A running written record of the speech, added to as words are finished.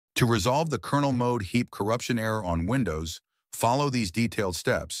To resolve the kernel mode heap corruption error on Windows, follow these detailed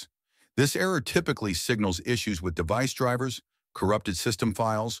steps. This error typically signals issues with device drivers, corrupted system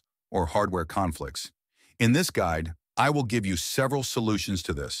files, or hardware conflicts. In this guide, I will give you several solutions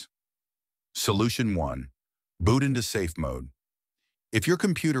to this. Solution 1. Boot into safe mode. If your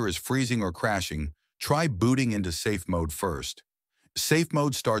computer is freezing or crashing, try booting into safe mode first. Safe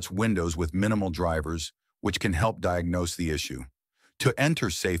mode starts Windows with minimal drivers, which can help diagnose the issue. To enter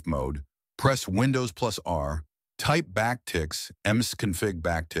safe mode, press Windows plus R, type backticks, msconfig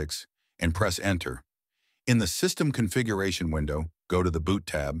backticks, and press Enter. In the System Configuration window, go to the Boot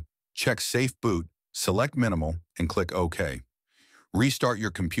tab, check Safe Boot, select Minimal, and click OK. Restart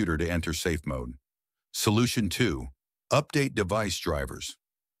your computer to enter safe mode. Solution 2. Update device drivers.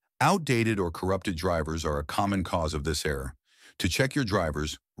 Outdated or corrupted drivers are a common cause of this error. To check your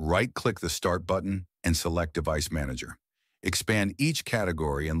drivers, right-click the Start button and select Device Manager. Expand each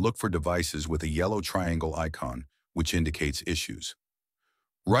category and look for devices with a yellow triangle icon, which indicates issues.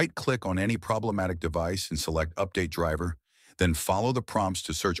 Right-click on any problematic device and select Update Driver, then follow the prompts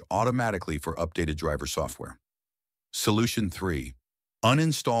to search automatically for updated driver software. Solution 3.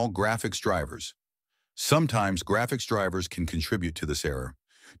 Uninstall graphics drivers. Sometimes graphics drivers can contribute to this error.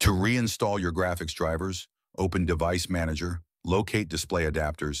 To reinstall your graphics drivers, open Device Manager, locate Display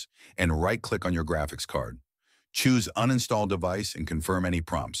Adapters, and right-click on your graphics card. Choose Uninstall Device and confirm any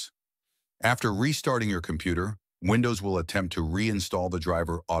prompts. After restarting your computer, Windows will attempt to reinstall the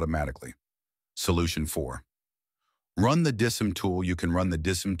driver automatically. Solution 4. Run the DISM tool. You can run the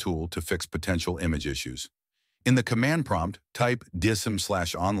DISM tool to fix potential image issues. In the command prompt, type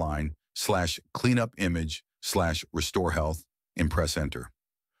dism/online/cleanupimage/restore health and press Enter.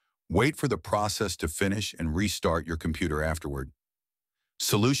 Wait for the process to finish and restart your computer afterward.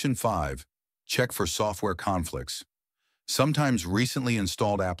 Solution 5. Check for software conflicts. Sometimes recently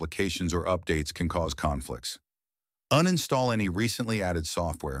installed applications or updates can cause conflicts. Uninstall any recently added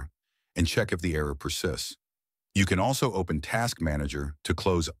software and check if the error persists. You can also open Task Manager to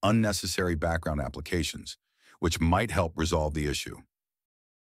close unnecessary background applications, which might help resolve the issue.